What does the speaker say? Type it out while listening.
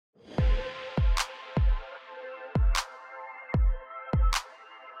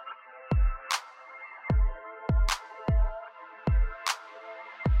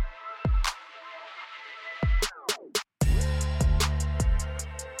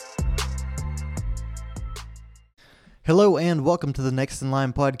Hello and welcome to the Next in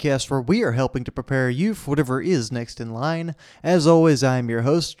Line podcast, where we are helping to prepare you for whatever is next in line. As always, I am your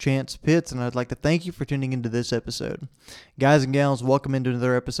host, Chance Pitts, and I'd like to thank you for tuning into this episode. Guys and gals, welcome into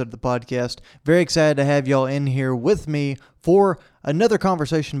another episode of the podcast. Very excited to have y'all in here with me for another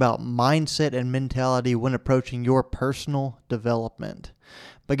conversation about mindset and mentality when approaching your personal development.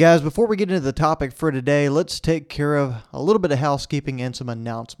 But guys, before we get into the topic for today, let's take care of a little bit of housekeeping and some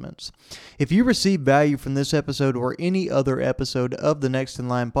announcements. If you receive value from this episode or any other episode of the Next in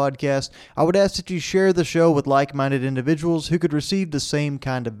Line podcast, I would ask that you share the show with like-minded individuals who could receive the same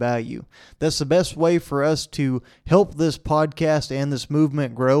kind of value. That's the best way for us to help this podcast and this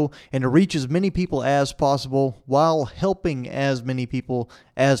movement grow and to reach as many people as possible while helping as many people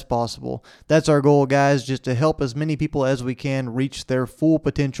as possible. That's our goal, guys, just to help as many people as we can reach their full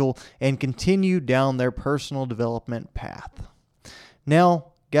potential and continue down their personal development path.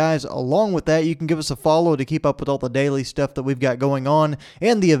 Now, guys, along with that, you can give us a follow to keep up with all the daily stuff that we've got going on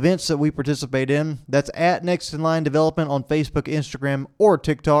and the events that we participate in. That's at Next in Line Development on Facebook, Instagram, or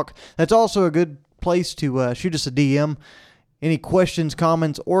TikTok. That's also a good place to shoot us a DM. Any questions,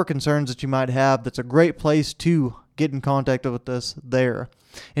 comments, or concerns that you might have, that's a great place to get in contact with us there.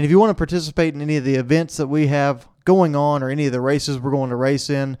 And if you want to participate in any of the events that we have going on or any of the races we're going to race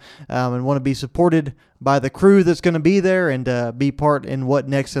in and want to be supported by the crew that's going to be there and be part in what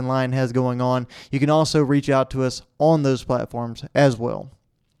Next in Line has going on, you can also reach out to us on those platforms as well.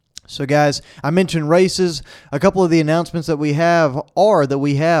 So guys, I mentioned races. A couple of the announcements that we have are that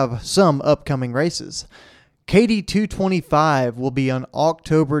we have some upcoming races. KD 225 will be on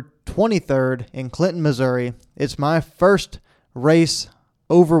October 23rd in Clinton, Missouri. It's my first race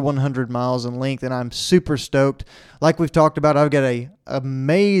over 100 miles in length, and I'm super stoked. Like we've talked about, I've got an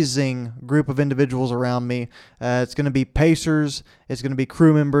amazing group of individuals around me. It's going to be pacers. It's going to be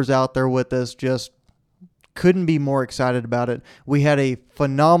crew members out there with us. Just couldn't be more excited about it. We had a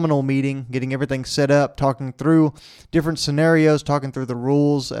phenomenal meeting, getting everything set up, talking through different scenarios, talking through the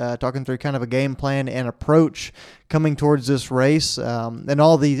rules, talking through kind of a game plan and approach coming towards this race, and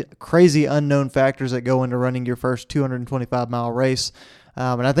all the crazy unknown factors that go into running your first 225-mile race.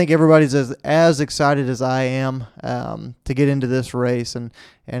 And I think everybody's as excited as I am to get into this race, and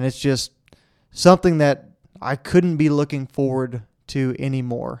it's just something that I couldn't be looking forward to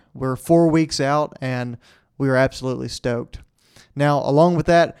anymore. We're 4 weeks out, and we are absolutely stoked. Now, along with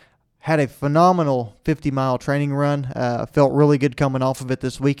that, had a phenomenal 50-mile training run. Felt really good coming off of it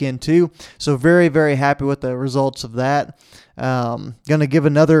this weekend too. So very, very happy with the results of that. Going to give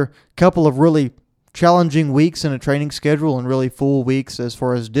another couple of really challenging weeks in a training schedule and really full weeks as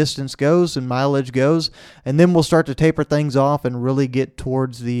far as distance goes and mileage goes, and then we'll start to taper things off and really get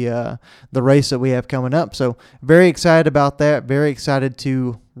towards the race that we have coming up. So very excited about that. Very excited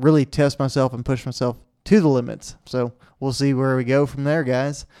to really test myself and push myself to the limits. So we'll see where we go from there,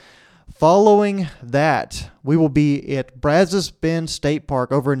 guys. Following that, we will be at Brazos Bend State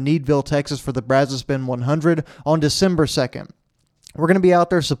Park over in Needville, Texas for the Brazos Bend 100 on December 2nd. We're going to be out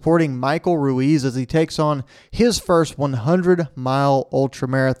there supporting Michael Ruiz as he takes on his first 100-mile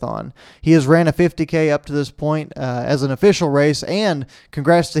ultramarathon. He has ran a 50K up to this point as an official race, and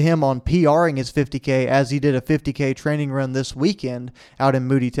congrats to him on PRing his 50K as he did a 50K training run this weekend out in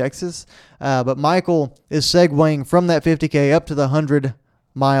Moody, Texas. But Michael is segueing from that 50K up to the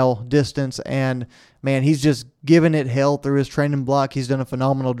 100-mile distance, and man, he's just given it hell through his training block. He's done a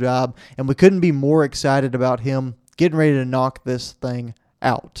phenomenal job, and we couldn't be more excited about him getting ready to knock this thing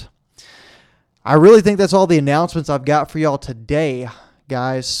out. I really think that's all the announcements I've got for y'all today,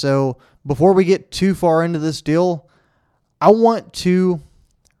 guys. So before we get too far into this deal, I want to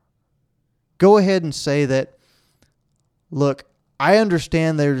go ahead and say that, look, I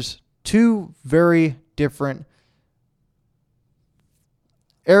understand there's two very different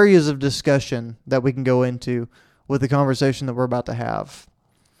areas of discussion that we can go into with the conversation that we're about to have,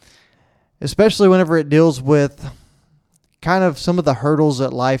 especially whenever it deals with kind of some of the hurdles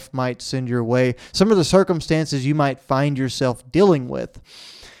that life might send your way, some of the circumstances you might find yourself dealing with.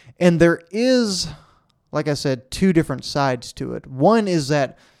 And there is, like I said, two different sides to it. One is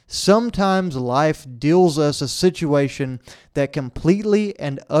that sometimes life deals us a situation that completely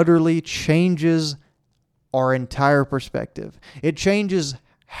and utterly changes our entire perspective. It changes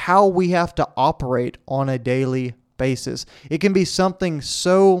how we have to operate on a daily basis. It can be something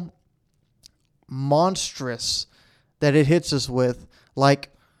so monstrous that it hits us with, like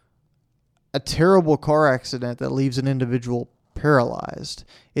a terrible car accident that leaves an individual paralyzed.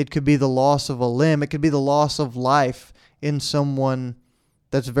 It could be the loss of a limb. It could be the loss of life in someone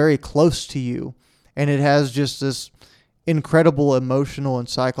that's very close to you. And it has just this incredible emotional and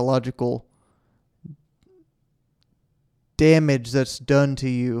psychological damage that's done to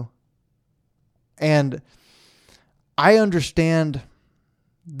you. And I understand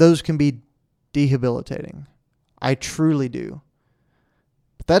those can be debilitating. I truly do.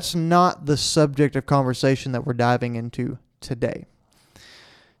 But that's not the subject of conversation that we're diving into today.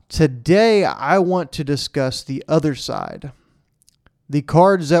 Today, I want to discuss the other side. The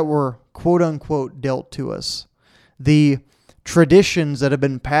cards that were quote unquote dealt to us. The traditions that have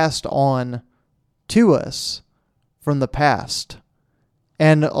been passed on to us from the past.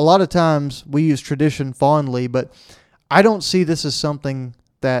 And a lot of times we use tradition fondly, but I don't see this as something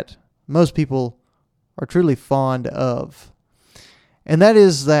that most people are truly fond of. And that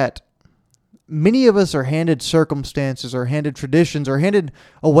is that many of us are handed circumstances, or handed traditions, or handed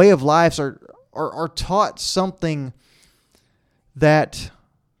a way of life, or are taught something that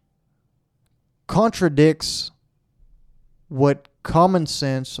contradicts what common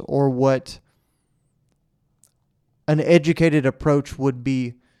sense or what an educated approach would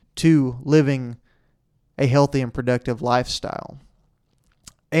be to living a healthy and productive lifestyle.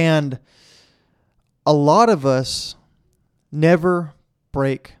 And a lot of us never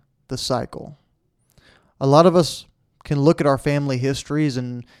break the cycle. A lot of us can look at our family histories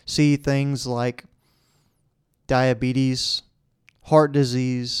and see things like diabetes, heart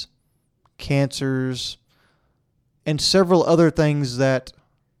disease, cancers, and several other things that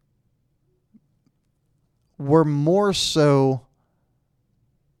were more so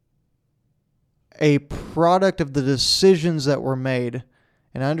a product of the decisions that were made.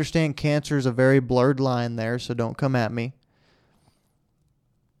 And I understand cancer is a very blurred line there, so don't come at me.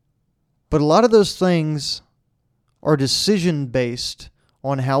 But a lot of those things are decision-based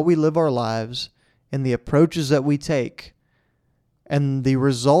on how we live our lives and the approaches that we take. And the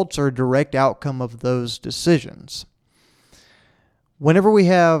results are a direct outcome of those decisions. Whenever we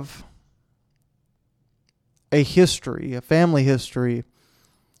have a history, a family history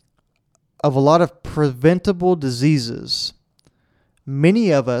of a lot of preventable diseases,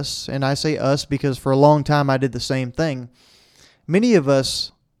 many of us, and I say us because for a long time I did the same thing, many of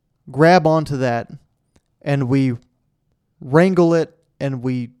us grab onto that and we wrangle it and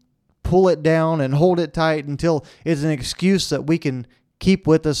we pull it down and hold it tight until it's an excuse that we can keep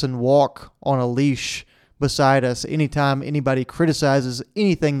with us and walk on a leash beside us anytime anybody criticizes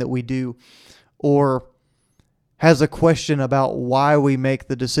anything that we do or has a question about why we make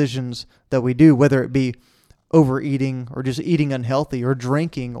the decisions that we do, whether it be overeating or just eating unhealthy or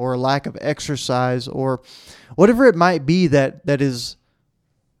drinking or a lack of exercise or whatever it might be that is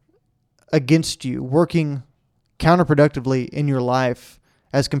against you, working counterproductively in your life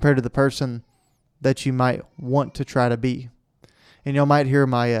as compared to the person that you might want to try to be. And y'all might hear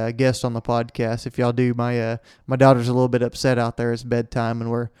my guest on the podcast. If y'all do, my daughter's a little bit upset out there. It's bedtime and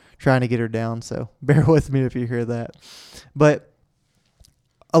we're trying to get her down, so bear with me if you hear that. But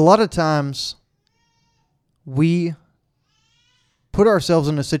a lot of times we put ourselves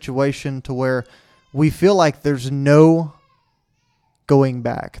in a situation to where we feel like there's no going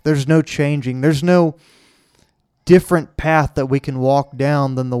back. There's no changing. There's no different path that we can walk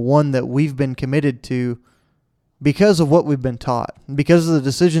down than the one that we've been committed to because of what we've been taught, because of the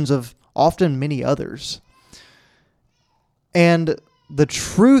decisions of often many others. And the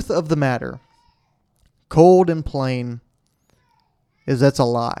truth of the matter, cold and plain, is that's a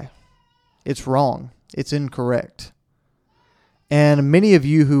lie. It's wrong. It's incorrect. And many of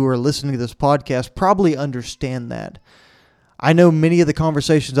you who are listening to this podcast probably understand that. I know many of the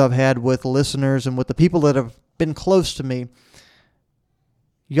conversations I've had with listeners and with the people that have been close to me,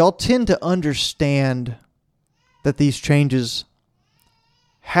 y'all tend to understand that these changes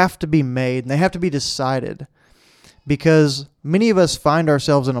have to be made and they have to be decided because many of us find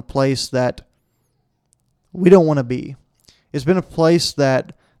ourselves in a place that we don't want to be. It's been a place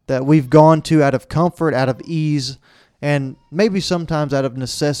that we've gone to out of comfort, out of ease, and maybe sometimes out of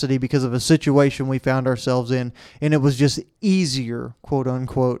necessity because of a situation we found ourselves in, and it was just easier, quote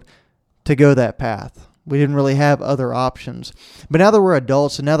unquote, to go that path. We didn't really have other options. But now that we're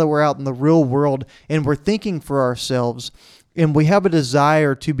adults and now that we're out in the real world and we're thinking for ourselves and we have a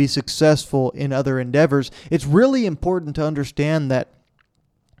desire to be successful in other endeavors, it's really important to understand that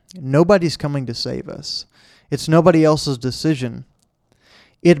nobody's coming to save us. It's nobody else's decision.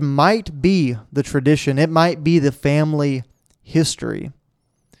 It might be the tradition. It might be the family history.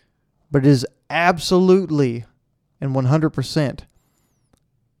 But it is absolutely and 100%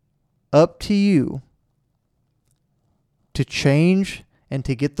 up to you to change and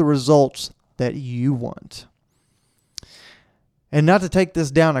to get the results that you want. And not to take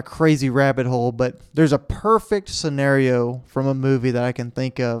this down a crazy rabbit hole, but there's a perfect scenario from a movie that I can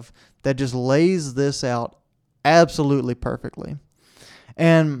think of that just lays this out absolutely perfectly.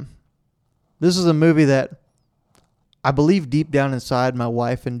 And this is a movie that I believe deep down inside my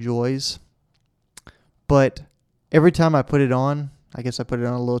wife enjoys. But every time I put it on, I guess I put it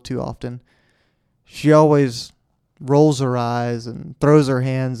on a little too often, she always rolls her eyes and throws her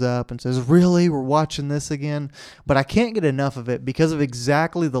hands up and says, "Really? We're watching this again?" But I can't get enough of it because of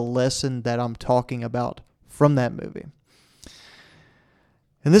exactly the lesson that I'm talking about from that movie.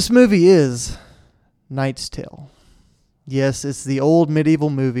 And this movie is Knight's Tale. Yes, it's the old medieval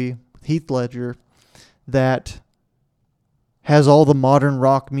movie with Heath Ledger that has all the modern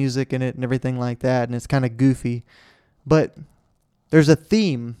rock music in it and everything like that, and it's kind of goofy. But there's a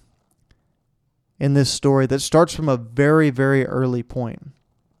theme in this story that starts from a very, very early point.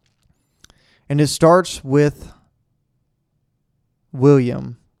 And it starts with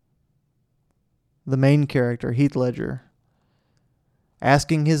William, the main character, Heath Ledger,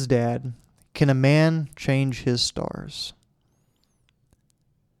 asking his dad, "Can a man change his stars?"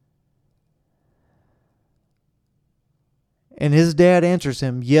 And his dad answers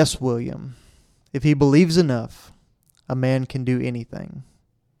him, "Yes, William. If he believes enough, a man can do anything."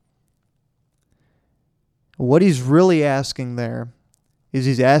 What he's really asking there is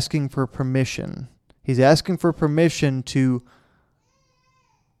he's asking for permission. He's asking for permission to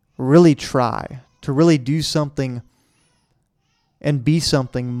really try, to really do something and be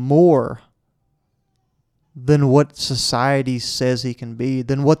something more than what society says he can be,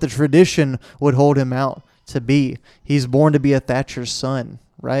 than what the tradition would hold him out to be. He's born to be a Thatcher's son,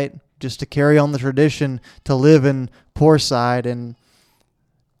 right? Just to carry on the tradition, to live in Poorside and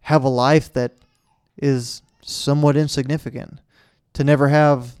have a life that is somewhat insignificant, to never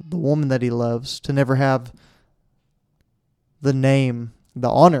have the woman that he loves, to never have the name, the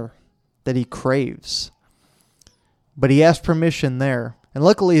honor that he craves. But he asked permission there. And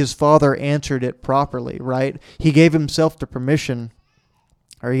luckily his father answered it properly, right? He gave himself the permission,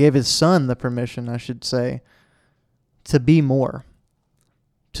 or he gave his son the permission, I should say, to be more,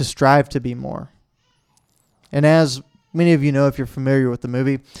 to strive to be more. And as many of you know, if you're familiar with the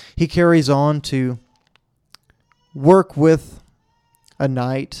movie, he carries on to work with a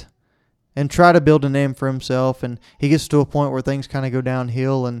knight and try to build a name for himself. And he gets to a point where things kind of go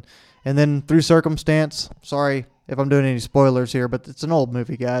downhill. And then through circumstance, sorry if I'm doing any spoilers here, but it's an old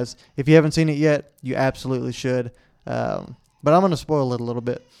movie, guys. If you haven't seen it yet, you absolutely should. But I'm going to spoil it a little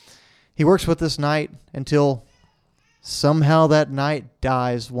bit. He works with this knight until somehow that knight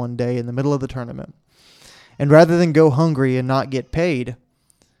dies one day in the middle of the tournament. And rather than go hungry and not get paid,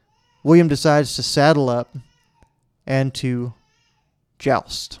 William decides to saddle up and to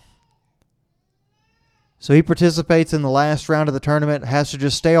joust. So he participates in the last round of the tournament, has to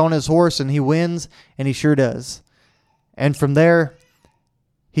just stay on his horse, and he wins, and he sure does. And from there,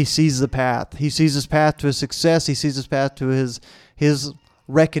 he sees the path. He sees his path to his success. He sees his path to his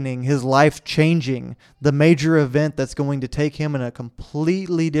reckoning, his life changing, the major event that's going to take him in a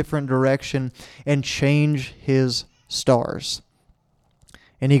completely different direction and change his stars.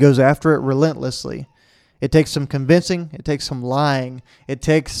 And he goes after it relentlessly. It takes some convincing. It takes some lying. It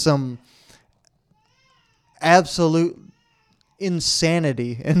takes some absolute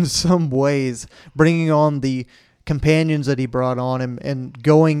insanity in some ways, bringing on the companions that he brought on and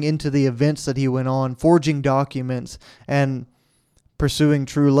going into the events that he went on, forging documents and pursuing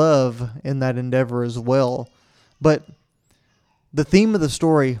true love in that endeavor as well. But the theme of the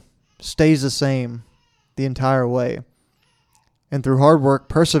story stays the same the entire way. And through hard work,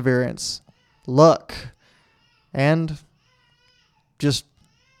 perseverance, luck, and just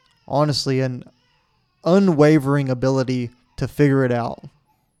honestly an unwavering ability to figure it out,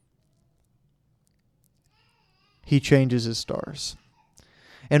 he changes his stars.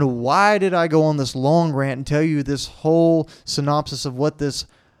 And why did I go on this long rant and tell you this whole synopsis of what this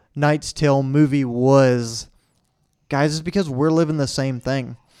Knight's Tale movie was? Guys, it's because we're living the same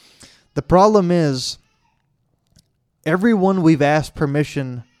thing. The problem is, everyone we've asked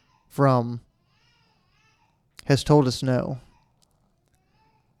permission from has told us no.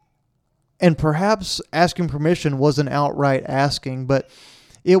 And perhaps asking permission wasn't outright asking, but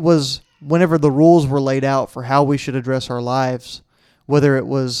it was whenever the rules were laid out for how we should address our lives, whether it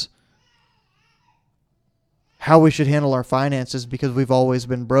was how we should handle our finances because we've always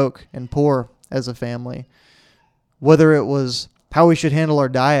been broke and poor as a family, whether it was how we should handle our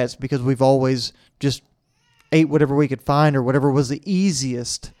diets because we've always just ate whatever we could find or whatever was the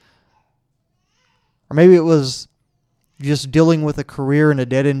easiest, or maybe it was just dealing with a career and a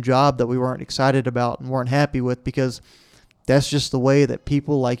dead-end job that we weren't excited about and weren't happy with because that's just the way that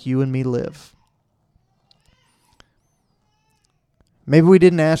people like you and me live. Maybe we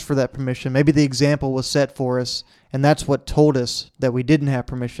didn't ask for that permission. Maybe the example was set for us, and that's what told us that we didn't have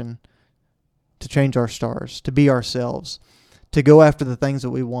permission to change our stars, to be ourselves, to go after the things that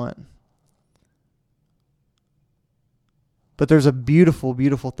we want. But there's a beautiful,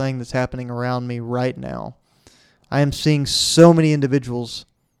 beautiful thing that's happening around me right now. I am seeing so many individuals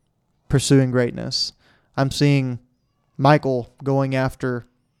pursuing greatness. I'm seeing Michael going after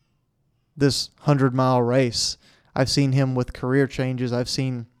this 100-mile race. I've seen him with career changes. I've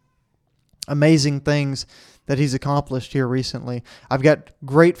seen amazing things that he's accomplished here recently. I've got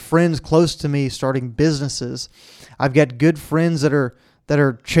great friends close to me starting businesses. I've got good friends that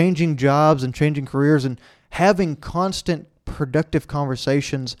are changing jobs and changing careers and having constant productive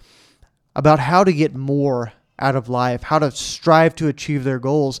conversations about how to get more out of life, how to strive to achieve their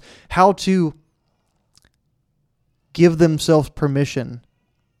goals, how to give themselves permission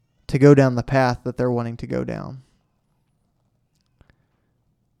to go down the path that they're wanting to go down.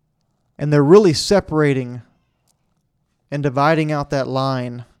 And they're really separating and dividing out that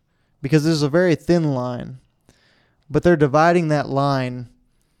line, because there's a very thin line, but they're dividing that line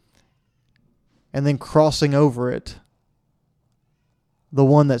and then crossing over it, the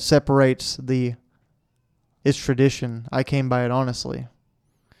one that separates it's tradition. I came by it honestly,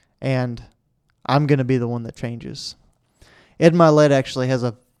 and I'm going to be the one that changes. Ed Milet actually has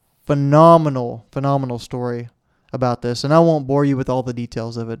a phenomenal story about this, and I won't bore you with all the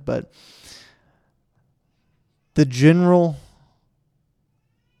details of it, but the general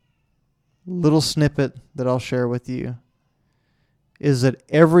little snippet that I'll share with you is that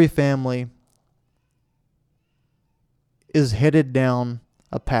every family is headed down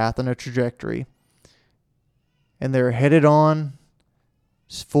a path and a trajectory, and they're headed on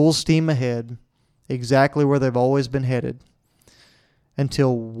full steam ahead, exactly where they've always been headed,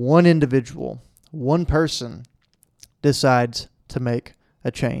 until one individual, one person, decides to make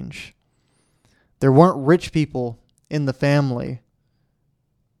a change. There weren't rich people in the family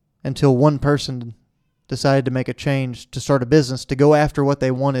until one person decided to make a change, to start a business, to go after what they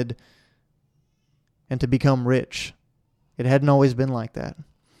wanted, and to become rich. It hadn't always been like that.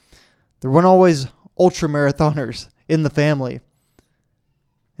 There weren't always ultra marathoners in the family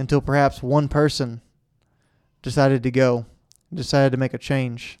until perhaps one person decided to make a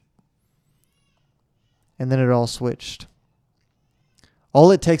change. And then it all switched.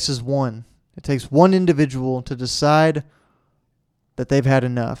 All it takes is one. It takes one individual to decide that they've had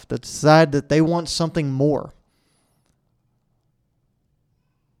enough, to decide that they want something more.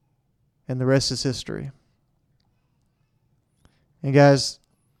 And the rest is history. And guys,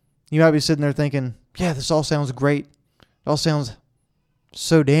 you might be sitting there thinking, yeah, this all sounds great. It all sounds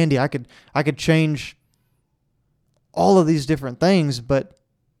so dandy. I could change all of these different things, but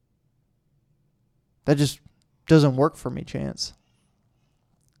that just doesn't work for me, Chance.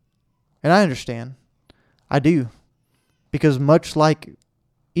 And I understand. I do. Because much like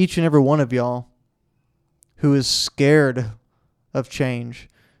each and every one of y'all who is scared of change,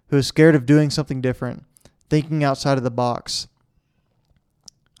 who is scared of doing something different, thinking outside of the box,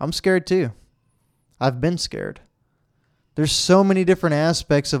 I'm scared too. I've been scared. There's so many different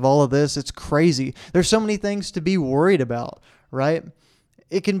aspects of all of this. It's crazy. There's so many things to be worried about, right?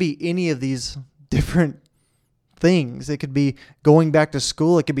 It can be any of these different things. It could be going back to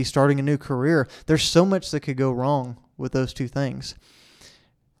school. It could be starting a new career. There's so much that could go wrong with those two things.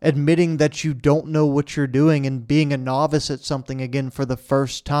 Admitting that you don't know what you're doing and being a novice at something again for the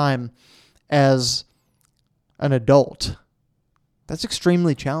first time as an adult. That's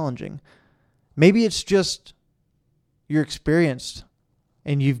extremely challenging. Maybe it's just you're experienced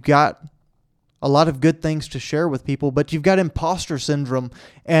and you've got a lot of good things to share with people, but you've got imposter syndrome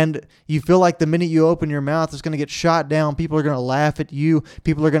and you feel like the minute you open your mouth, it's going to get shot down. People are going to laugh at you.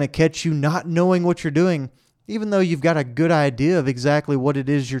 People are going to catch you not knowing what you're doing, even though you've got a good idea of exactly what it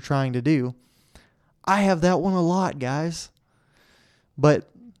is you're trying to do. I have that one a lot, guys. But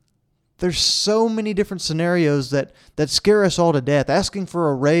there's so many different scenarios that scare us all to death. Asking for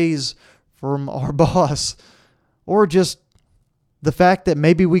a raise from our boss, or just the fact that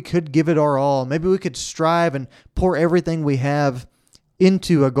maybe we could give it our all. Maybe we could strive and pour everything we have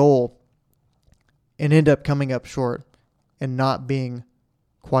into a goal and end up coming up short and not being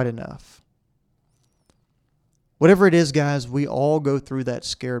quite enough. Whatever it is, guys, we all go through that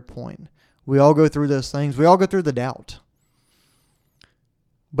scared point. We all go through those things. We all go through the doubt.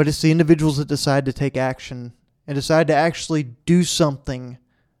 But it's the individuals that decide to take action and decide to actually do something,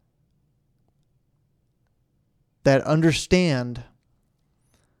 that understand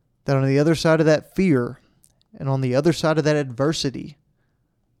that on the other side of that fear and on the other side of that adversity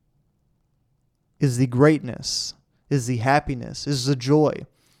is the greatness, is the happiness, is the joy,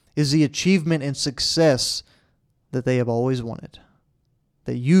 is the achievement and success that they have always wanted,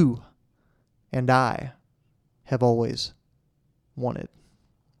 that you and I have always wanted.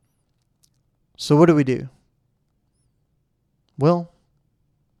 So what do we do? Well,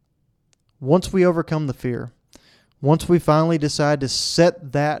 once we overcome the fear, once we finally decide to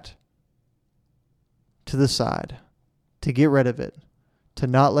set that to the side, to get rid of it, to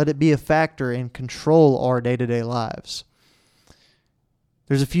not let it be a factor and control our day-to-day lives,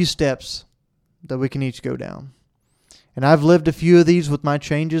 there's a few steps that we can each go down. And I've lived a few of these with my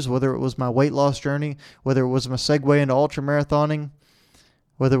changes, whether it was my weight loss journey, whether it was my segue into ultramarathoning,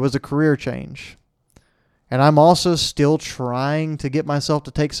 whether it was a career change. And I'm also still trying to get myself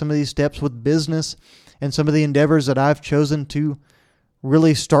to take some of these steps with business and some of the endeavors that I've chosen to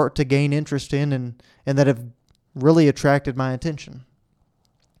really start to gain interest in and that have really attracted my attention.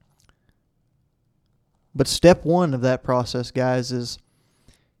 But step one of that process, guys, is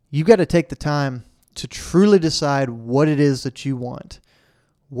you got to take the time to truly decide what it is that you want.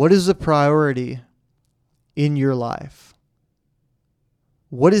 What is the priority in your life?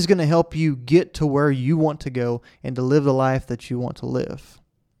 What is going to help you get to where you want to go and to live the life that you want to live?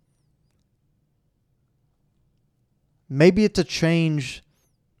 Maybe it's a change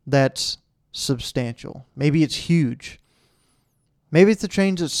that's substantial. Maybe it's huge. Maybe it's a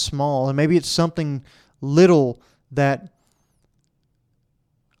change that's small, and maybe it's something little that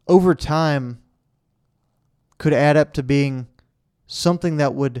over time could add up to being something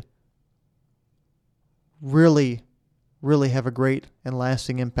that would really have a great and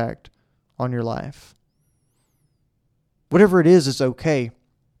lasting impact on your life. Whatever it is, it's okay.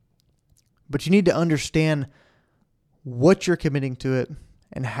 But you need to understand what you're committing to it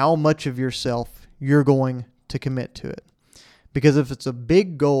and how much of yourself you're going to commit to it. Because if it's a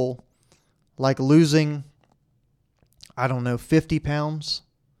big goal, like losing, 50 pounds,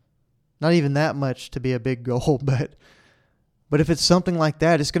 not even that much to be a big goal, but if it's something like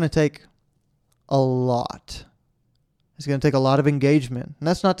that, it's going to take a lot. It's going to take a lot of engagement. And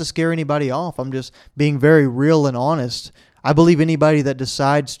that's not to scare anybody off. I'm just being very real and honest. I believe anybody that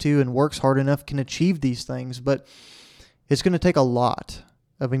decides to and works hard enough can achieve these things, but it's going to take a lot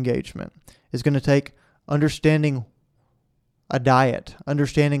of engagement. It's going to take understanding a diet,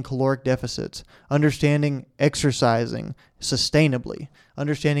 understanding caloric deficits, understanding exercising sustainably,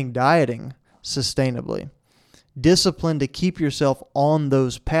 understanding dieting sustainably. Discipline to keep yourself on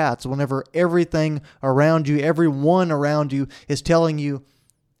those paths whenever everything around you, everyone around you is telling you,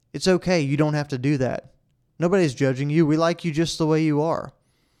 it's okay, you don't have to do that. Nobody's judging you. We like you just the way you are.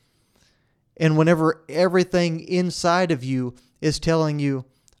 And whenever everything inside of you is telling you,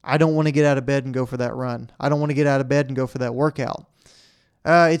 I don't want to get out of bed and go for that run. I don't want to get out of bed and go for that workout.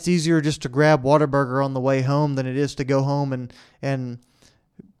 It's easier just to grab Whataburger on the way home than it is to go home and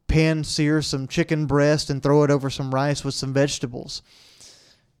pan sear some chicken breast and throw it over some rice with some vegetables.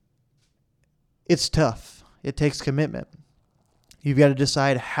 It's tough. It takes commitment. You've got to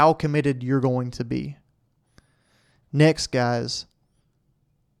decide how committed you're going to be. Next, guys,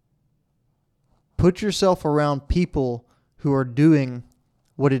 put yourself around people who are doing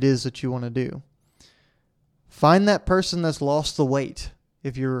what it is that you want to do. Find that person that's lost the weight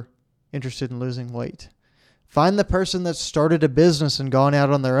if you're interested in losing weight. Find the person that started a business and gone out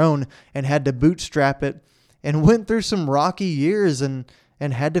on their own and had to bootstrap it and went through some rocky years and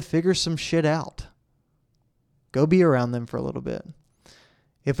had to figure some shit out. Go be around them for a little bit.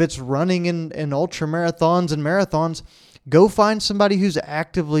 If it's running in ultra marathons and marathons, go find somebody who's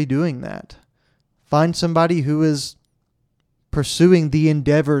actively doing that. Find somebody who is pursuing the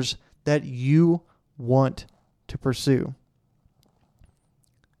endeavors that you want to pursue.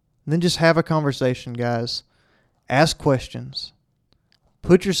 And then just have a conversation, guys. Ask questions.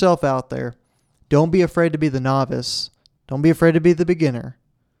 Put yourself out there. Don't be afraid to be the novice. Don't be afraid to be the beginner.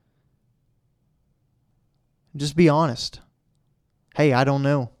 Just be honest. Hey, I don't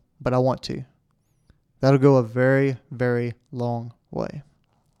know, but I want to. That'll go a very, very long way.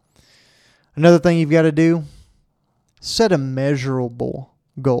 Another thing you've got to do, set a measurable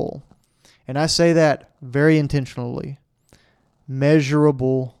goal. And I say that very intentionally.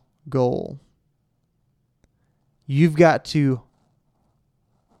 Measurable goal. You've got to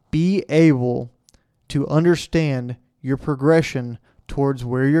be able to understand your progression towards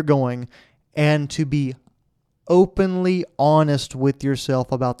where you're going and to be openly honest with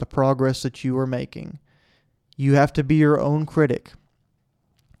yourself about the progress that you are making. You have to be your own critic.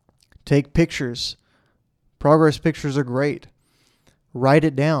 Take pictures. Progress pictures are great. Write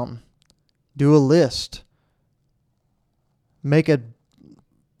it down. Do a list. Make an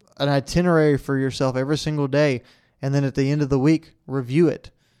itinerary for yourself every single day And then at the end of the week, review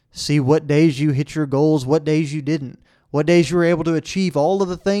it. See what days you hit your goals, what days you didn't, what days you were able to achieve all of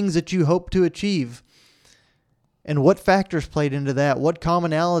the things that you hoped to achieve. And what factors played into that? What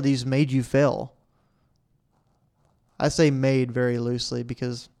commonalities made you fail? I say made very loosely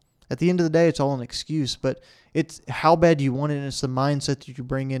because at the end of the day, it's all an excuse, but it's how bad you want it, and it's the mindset that you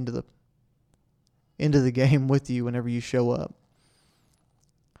bring into the game with you whenever you show up.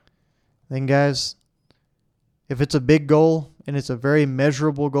 Then guys, if it's a big goal and it's a very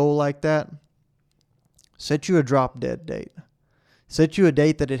measurable goal like that, set you a drop dead date. Set you a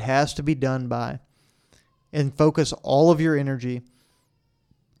date that it has to be done by, and focus all of your energy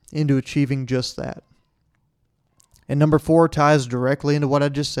into achieving just that. And number 4 ties directly into what I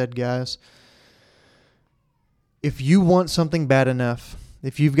just said, guys. If you want something bad enough,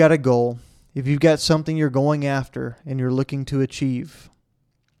 if you've got a goal, if you've got something you're going after and you're looking to achieve,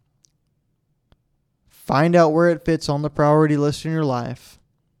 find out where it fits on the priority list in your life.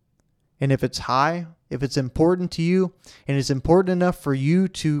 And if it's high, if it's important to you, and it's important enough for you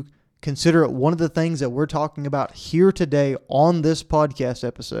to consider it one of the things that we're talking about here today on this podcast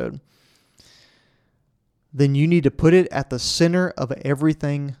episode, then you need to put it at the center of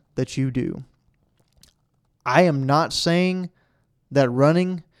everything that you do. I am not saying that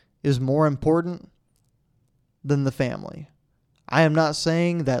running is more important than the family. I am not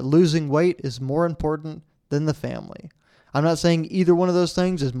saying that losing weight is more important than the family. I'm not saying either one of those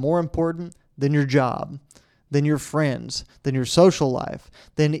things is more important than your job, than your friends, than your social life,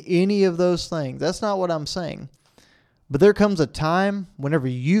 than any of those things. That's not what I'm saying. But there comes a time whenever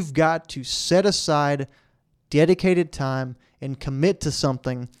you've got to set aside dedicated time and commit to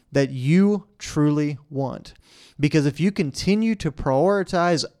something that you truly want. Because if you continue to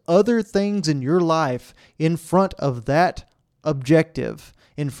prioritize other things in your life in front of that objective,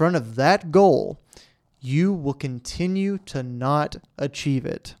 in front of that goal, you will continue to not achieve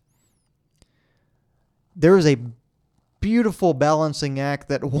it. There is a beautiful balancing act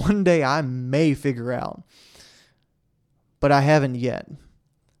that one day I may figure out, but I haven't yet.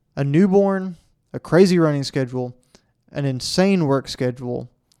 A newborn, a crazy running schedule, an insane work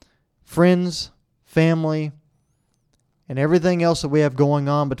schedule, friends, family, and everything else that we have going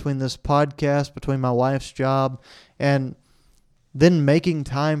on between this podcast, between my wife's job, and then making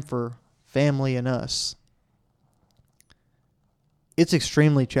time for family and us. It's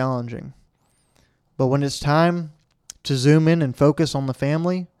extremely challenging. But when it's time to zoom in and focus on the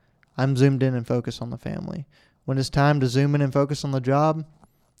family, I'm zoomed in and focused on the family. When it's time to zoom in and focus on the job,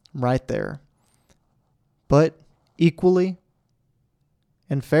 I'm right there. But equally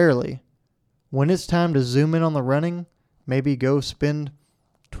and fairly, when it's time to zoom in on the running, maybe go spend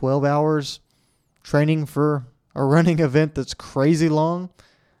 12 hours training for a running event that's crazy long,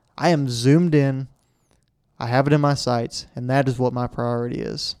 I am zoomed in, I have it in my sights, and that is what my priority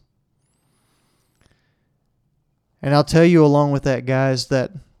is. And I'll tell you along with that, guys,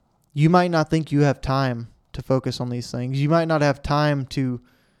 that you might not think you have time to focus on these things. You might not have time to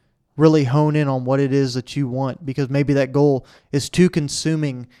really hone in on what it is that you want because maybe that goal is too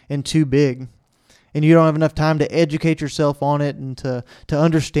consuming and too big. And you don't have enough time to educate yourself on it and to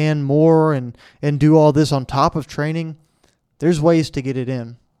understand more and do all this on top of training. There's ways to get it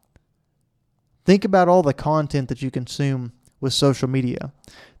in. Think about all the content that you consume with social media.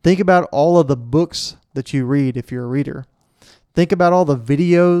 Think about all of the books that you read if you're a reader. Think about all the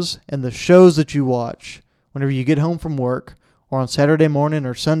videos and the shows that you watch whenever you get home from work or on Saturday morning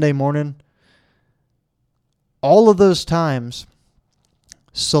or Sunday morning. All of those times,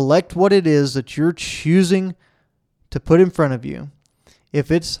 select what it is that you're choosing to put in front of you.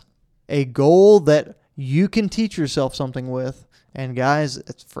 If it's a goal that you can teach yourself something with, and guys,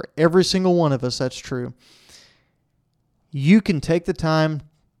 it's for every single one of us, that's true. You can take the time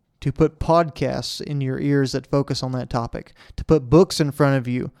to put podcasts in your ears that focus on that topic, to put books in front of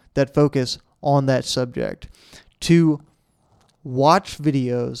you that focus on that subject, to watch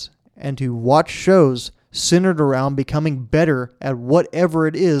videos and to watch shows centered around becoming better at whatever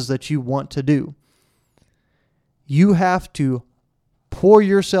it is that you want to do. You have to pour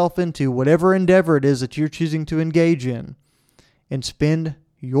yourself into whatever endeavor it is that you're choosing to engage in and spend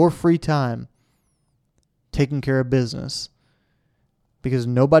your free time taking care of business. Because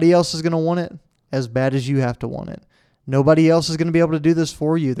nobody else is going to want it as bad as you have to want it. Nobody else is going to be able to do this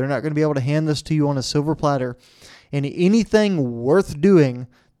for you. They're not going to be able to hand this to you on a silver platter. And anything worth doing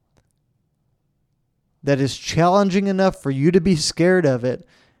that is challenging enough for you to be scared of it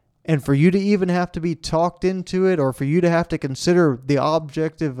and for you to even have to be talked into it or for you to have to consider the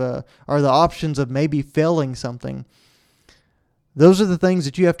objective or the options of maybe failing something, those are the things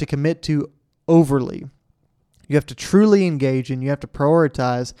that you have to commit to overly. You have to truly engage, and you have to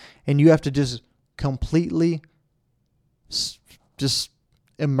prioritize, and you have to just completely just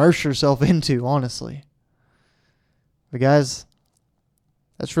immerse yourself into, honestly. But guys,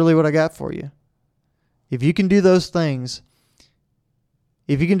 that's really what I got for you. If you can do those things,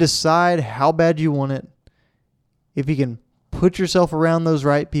 if you can decide how bad you want it, if you can put yourself around those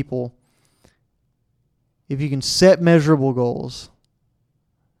right people, if you can set measurable goals,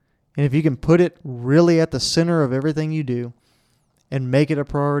 and if you can put it really at the center of everything you do and make it a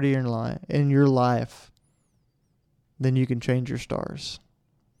priority in your life, then you can change your stars.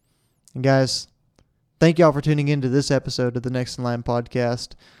 And guys, thank y'all for tuning into this episode of the Next in Line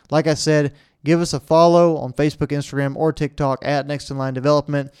podcast. Like I said, give us a follow on Facebook, Instagram, or TikTok at Next in Line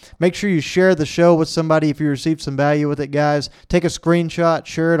Development. Make sure you share the show with somebody if you received some value with it, guys. Take a screenshot,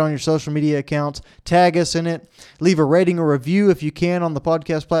 share it on your social media accounts, tag us in it, leave a rating or review if you can on the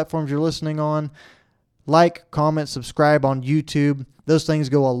podcast platforms you're listening on. Like, comment, subscribe on YouTube. Those things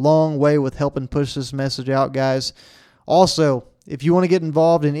go a long way with helping push this message out, guys. Also, if you want to get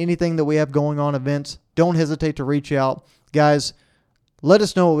involved in anything that we have going on, events, don't hesitate to reach out. Guys, let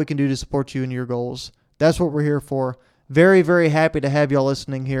us know what we can do to support you in your goals. That's what we're here for. Very, very happy to have y'all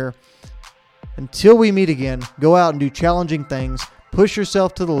listening here. Until we meet again, go out and do challenging things. Push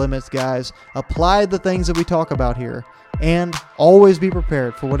yourself to the limits, guys. Apply the things that we talk about here. And always be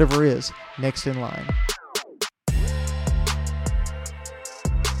prepared for whatever is next in line.